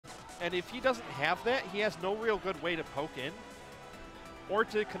And if he doesn't have that, he has no real good way to poke in or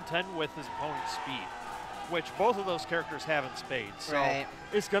to contend with his opponent's speed, which both of those characters have in spades. So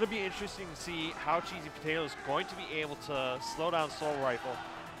it's going to be interesting to see how CheesyPotato is going to be able to slow down Soulrifle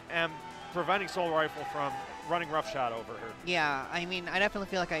and preventing Soulrifle from running roughshod over her. Yeah, I mean, I definitely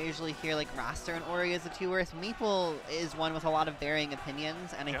feel like I usually hear like Wrastor and Ori as the two worst. Maple is one with a lot of varying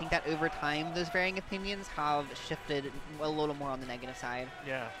opinions, and I think that over time those varying opinions have shifted a little more on the negative side.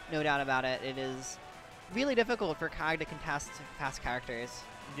 Yeah. No doubt about it. It is really difficult for Kragg to contest past characters.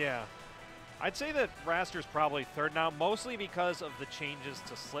 Yeah. I'd say that Wrastor's probably third now, mostly because of the changes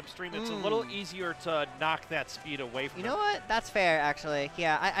to Slipstream. It's a little easier to knock that speed away from You know what? That's fair, actually.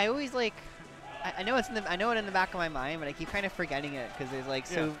 Yeah, I always like... I know I know it in the back of my mind, but I keep kind of forgetting it because there's like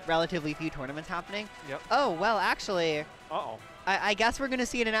so relatively few tournaments happening. Yep. Oh well, actually. I guess we're gonna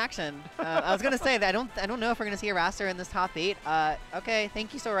see it in action. I was gonna say that I don't know if we're gonna see a Wrastor in this top 8. Okay,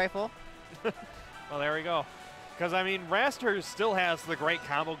 thank you, Soulrifle. Well, there we go. Because I mean, Wrastor still has the great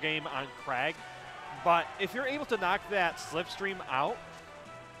combo game on Kragg, but if you're able to knock that Slipstream out,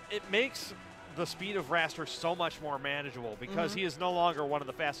 it makes the speed of Wrastor so much more manageable because he is no longer one of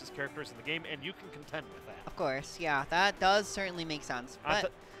the fastest characters in the game, and you can contend with that. Of course, yeah, that does certainly make sense.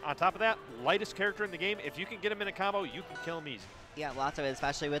 But on top of that, lightest character in the game, if you can get him in a combo, you can kill him easy. Yeah, lots of it,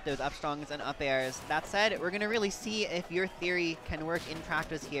 especially with those up strongs and up airs. That said, we're going to really see if your theory can work in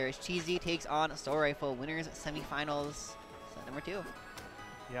practice here as Cheesy takes on Soulrifle, winners semifinals, set number 2.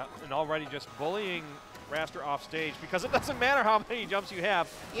 Yeah, and already just bullying Wrastor off stage because it doesn't matter how many jumps you have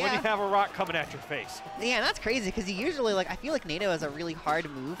when you have a rock coming at your face. Yeah, and that's crazy because he usually, like, I feel like NATO is a really hard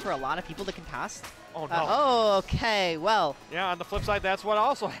move for a lot of people to contest. Oh, no. Oh, okay, well. Yeah, on the flip side, that's what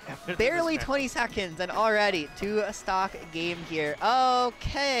also happened. Barely 20 seconds and already 2-stock game here.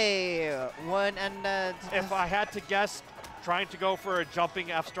 Okay, one and... if I had to guess, trying to go for a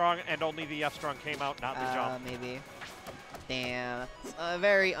jumping F-strong and only the F-strong came out, not the jump. Maybe. Damn, that's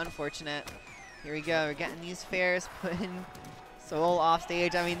very unfortunate. Here we go, we're getting these fairs putting Soul off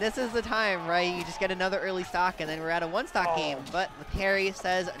stage. I mean, this is the time, right? You just get another early stock and then we're at a 1-stock game. But the parry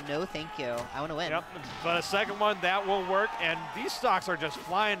says, no thank you, I want to win. Yep, but a second one, that will work, and these stocks are just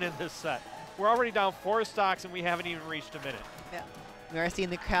flying in this set. We're already down 4 stocks and we haven't even reached a minute. Yeah, we are seeing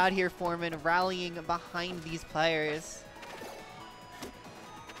the crowd here, Foreman, rallying behind these players.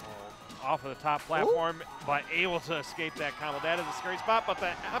 Off of the top platform, but able to escape that combo. That is a scary spot, but the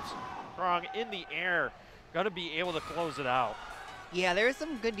F-strong in the air, gonna be able to close it out. Yeah, there's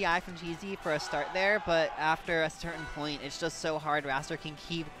some good DI from Cheesy for a start there, but after a certain point, it's just so hard. Wrastor can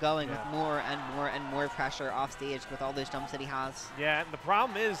keep going with more and more and more pressure off stage with all those jumps that he has. Yeah, and the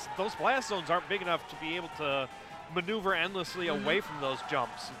problem is those blast zones aren't big enough to be able to maneuver endlessly away from those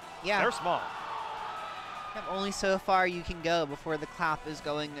jumps. Yeah. They're small. Yep, only so far you can go before the clap is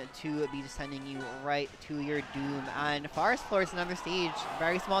going to be sending you right to your doom. And Forest Floor is another stage,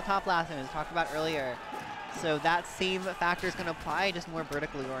 very small top blast, as talked about earlier. So that same factor is going to apply, just more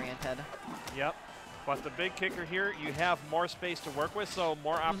vertically oriented. Yep, but the big kicker here, you have more space to work with, so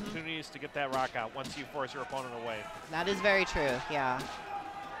more opportunities to get that rock out once you force your opponent away. That is very true, yeah.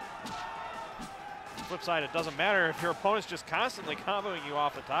 Flip side, it doesn't matter if your opponent's just constantly comboing you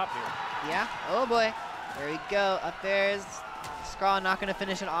off the top here. Yeah, oh boy. There we go, up there's Scrawl, not going to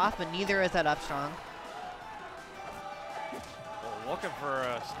finish it off, but neither is that up strong. Well, looking for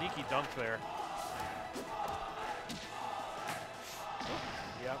a sneaky dunk there.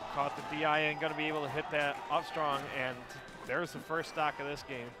 Yep, caught the DI and going to be able to hit that up strong, and there's the first stock of this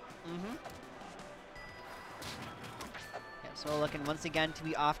game. Yeah, so we're looking once again to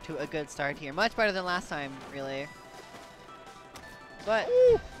be off to a good start here. Much better than last time, really. But,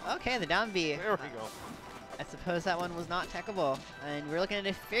 okay, the down B. There we go. I suppose that one was not techable. And we're looking at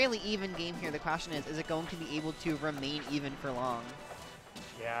a fairly even game here. The question is it going to be able to remain even for long?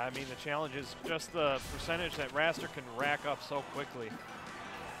 Yeah, I mean, the challenge is just the percentage that Wrastor can rack up so quickly.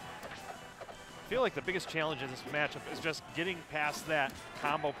 I feel like the biggest challenge in this matchup is just getting past that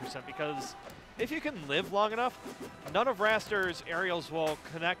combo percent, because if you can live long enough, none of Wrastor's aerials will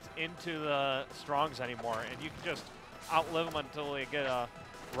connect into the strongs anymore, and you can just outlive them until they get a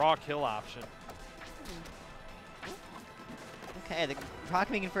raw kill option. Okay, the Kragg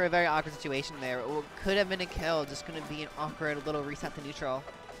making for a very awkward situation there. It could have been a kill, just going to be an awkward little reset to neutral.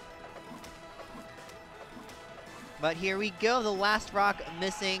 But here we go, the last rock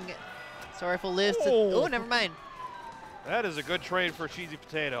missing. Soulrifle lives to... Oh, never mind. That is a good trade for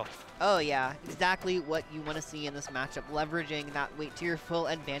CheesyPotato. Oh yeah, exactly what you want to see in this matchup. Leveraging that weight to your full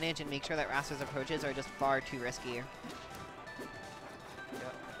advantage and make sure that Wrastor's approaches are just far too risky. Yeah,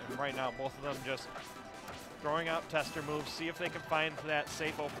 and right now both of them just throwing out tester moves, see if they can find that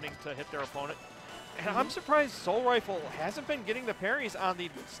safe opening to hit their opponent. And I'm surprised Soulrifle hasn't been getting the parries on the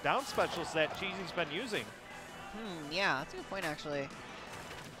down specials that Cheesy's been using. Yeah, that's a good point, actually.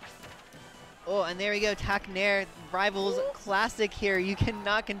 Oh, and there we go, Tac Nair, Rivals classic here. You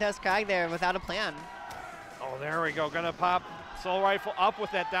cannot contest Kragg there without a plan. Oh, there we go. Gonna pop Soulrifle up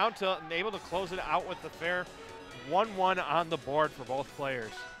with that down tilt and able to close it out with the fair 1-1 on the board for both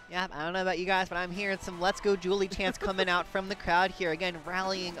players. Yeah, I don't know about you guys, but I'm hearing some Let's Go Julie chants coming out from the crowd here. Again,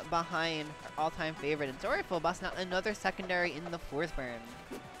 rallying behind our all-time favorite. And Soulrifle busting out another secondary in the Forsburn.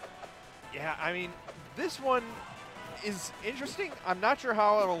 Yeah, I mean, this one is interesting. I'm not sure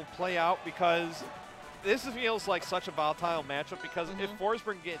how it'll play out because this feels like such a volatile matchup because if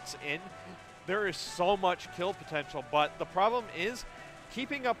Forsburn gets in, there is so much kill potential. But the problem is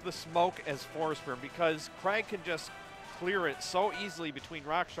keeping up the smoke as Forsburn because Kragg can just clear it so easily between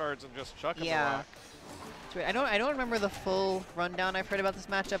rock shards and just chuck the rock. I don't remember the full rundown I've heard about this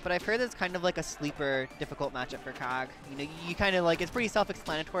matchup, but I've heard it's kind of like a sleeper difficult matchup for Kragg. You know, you kind of like, it's pretty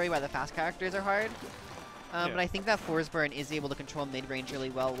self-explanatory why the fast characters are hard. But I think that Forsburn is able to control mid-range really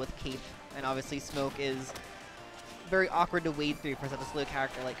well with Cape, and obviously Smoke is very awkward to wade through for such a slow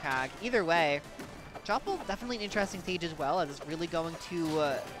character like Kragg. Either way, Choppel, definitely an interesting stage as well, as it's really going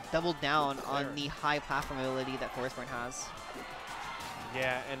to double down on the high platform ability that Forsburn has.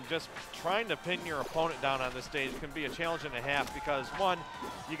 Yeah, and just trying to pin your opponent down on this stage can be a challenge and a half because, one,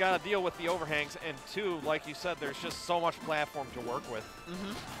 you got to deal with the overhangs, and two, like you said, there's just so much platform to work with.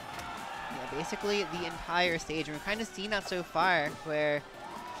 Yeah, basically the entire stage, and we've kind of seen that so far, where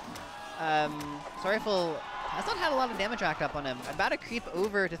Soulrifle has not had a lot of damage racked up on him. About to creep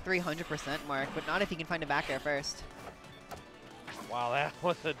over to 300% mark, but not if he can find a back air first. Wow, that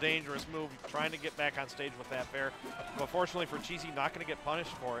was a dangerous move, trying to get back on stage with that fair. But fortunately for Cheesy, not going to get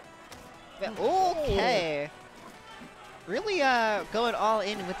punished for it. Okay. Really going all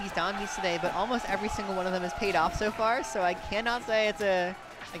in with these down beats today, but almost every single one of them has paid off so far, so I cannot say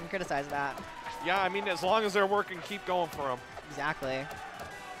I can criticize that. Yeah, I mean, as long as they're working, keep going for them. Exactly.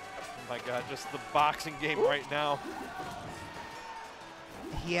 Oh my God, just the boxing game right now.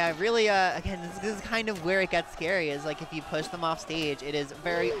 Yeah, really, again, this is kind of where it gets scary, is like if you push them off stage, it is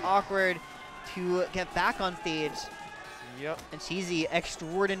very awkward to get back on stage. Yep. And Cheesy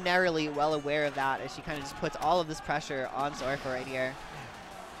extraordinarily well aware of that as she kind of just puts all of this pressure on Soulrifle right here.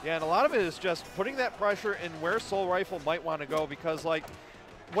 Yeah, and a lot of it is just putting that pressure in where Soulrifle might want to go because, like,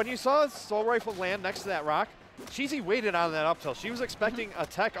 when you saw Soulrifle land next to that rock, Cheesy waited on that up tilt. She was expecting a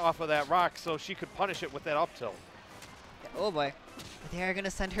tech off of that rock so she could punish it with that up tilt. Oh boy. They're going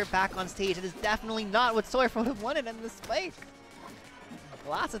to send her back on stage. It is definitely not what Soulrifle would have wanted in this spike.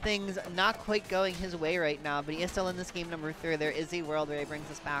 Lots of things not quite going his way right now, but he is still in this game number 3. There is a world where he brings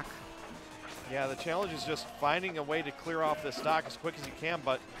us back. Yeah, the challenge is just finding a way to clear off this stock as quick as you can,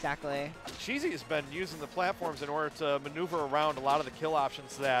 but exactly. Cheesy has been using the platforms in order to maneuver around a lot of the kill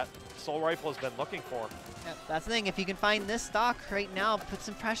options that Soulrifle has been looking for. Yep, that's the thing. If you can find this stock right now, put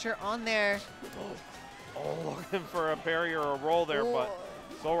some pressure on there. Oh, looking for a parry or a roll there, but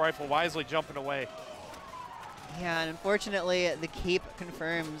Soulrifle wisely jumping away. Yeah, and unfortunately, the cape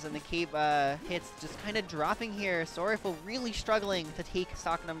confirms, and the cape hits just kind of dropping here. Soulrifle really struggling to take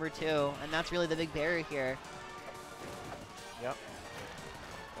stock number 2, and that's really the big barrier here. Yep.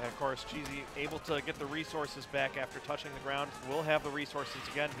 And of course, Cheesy able to get the resources back after touching the ground. We'll have the resources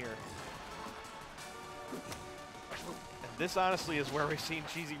again here. And this honestly is where we've seen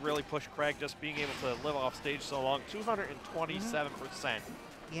Cheesy really push Kragg, just being able to live off stage so long. 227%.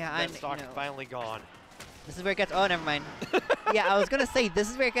 Yeah, that stock finally gone. This is where it gets, oh, never mind. Yeah, I was going to say,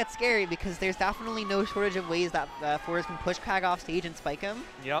 this is where it gets scary because there's definitely no shortage of ways that Forrest can push Kragg off stage and spike him.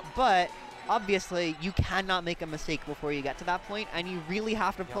 Yep. But obviously, you cannot make a mistake before you get to that point, and you really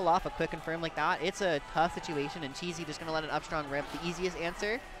have to pull off a quick confirm like that. It's a tough situation, and Cheesy just going to let an up strong rip. The easiest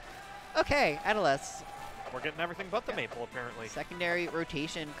answer. Okay, Etalus. We're getting everything but the maple, apparently. Secondary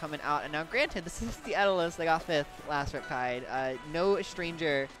rotation coming out, and now granted, this is the Etalus that got 5th last Riptide. No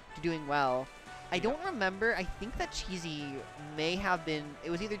stranger to doing well. I don't remember. I think that Cheesy may have been, it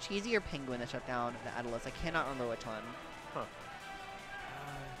was either Cheesy or Penguin that shut down the Etalus. I cannot remember which one. Huh.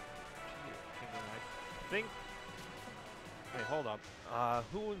 I think, wait, hold up.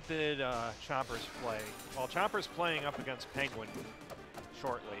 Who did Choppers play? Well, Choppers playing up against Penguin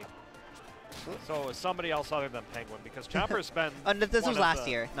shortly. So it was somebody else other than Penguin because Chopper's been. Oh, no, this was last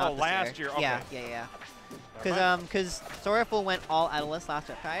year. Not this last year. Okay. Yeah. Because Soulrifle went all Etalus last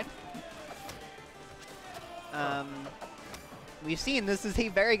Riptide. We've seen this is a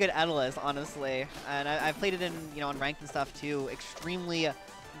very good Etalus, honestly, and I've played it in on ranked and stuff too. Extremely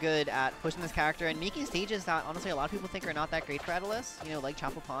good at pushing this character and making stages that honestly a lot of people think are not that great for Etalus, you know, like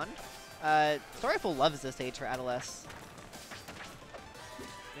Chapel Pond. Soulrifle loves this stage for Etalus.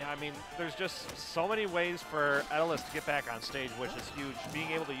 Yeah, I mean, there's just so many ways for Etalus to get back on stage, which is huge.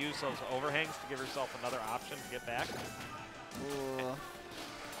 Being able to use those overhangs to give herself another option to get back. Ooh. Oh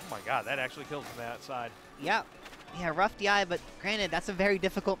my god, that actually kills from that side. Yeah. Yeah, rough DI, but granted, that's a very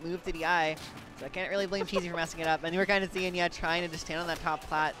difficult move to DI. So I can't really blame Cheesy for messing it up. And we're kind of seeing, yeah, trying to just stand on that top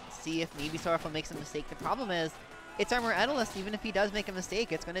plat, see if maybe Soulrifle makes a mistake. The problem is, it's Armor Etalus. Even if he does make a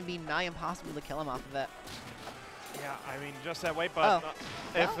mistake, it's going to be nigh impossible to kill him off of it. Yeah, I mean, just that way, but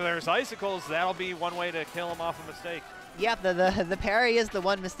if there's icicles, that'll be one way to kill him off a mistake. Yep, the parry is the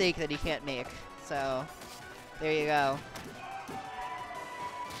one mistake that he can't make. So, there you go.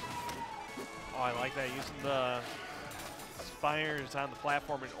 Oh, I like that, using the spires on the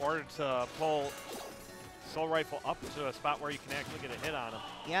platform in order to pull Soulrifle up to a spot where you can actually get a hit on him.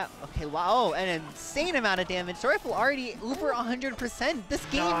 Yeah, okay, wow, an insane amount of damage. Soulrifle already over 100%. This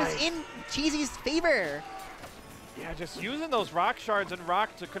game is in Cheesy's favor. Yeah, just using those rock shards and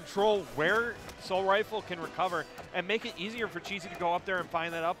rock to control where Soulrifle can recover and make it easier for Cheesy to go up there and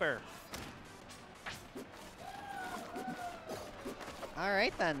find that up air. All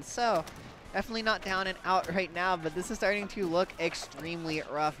right then, so definitely not down and out right now, but this is starting to look extremely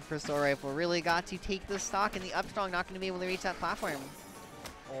rough for Soulrifle. Really got to take the stock, and the up strong not going to be able to reach that platform.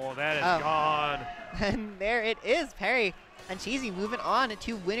 Oh, that is gone. And there it is, parry. And Cheesy moving on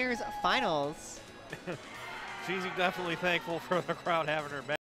to winners finals. Cheesy definitely thankful for the crowd having her back.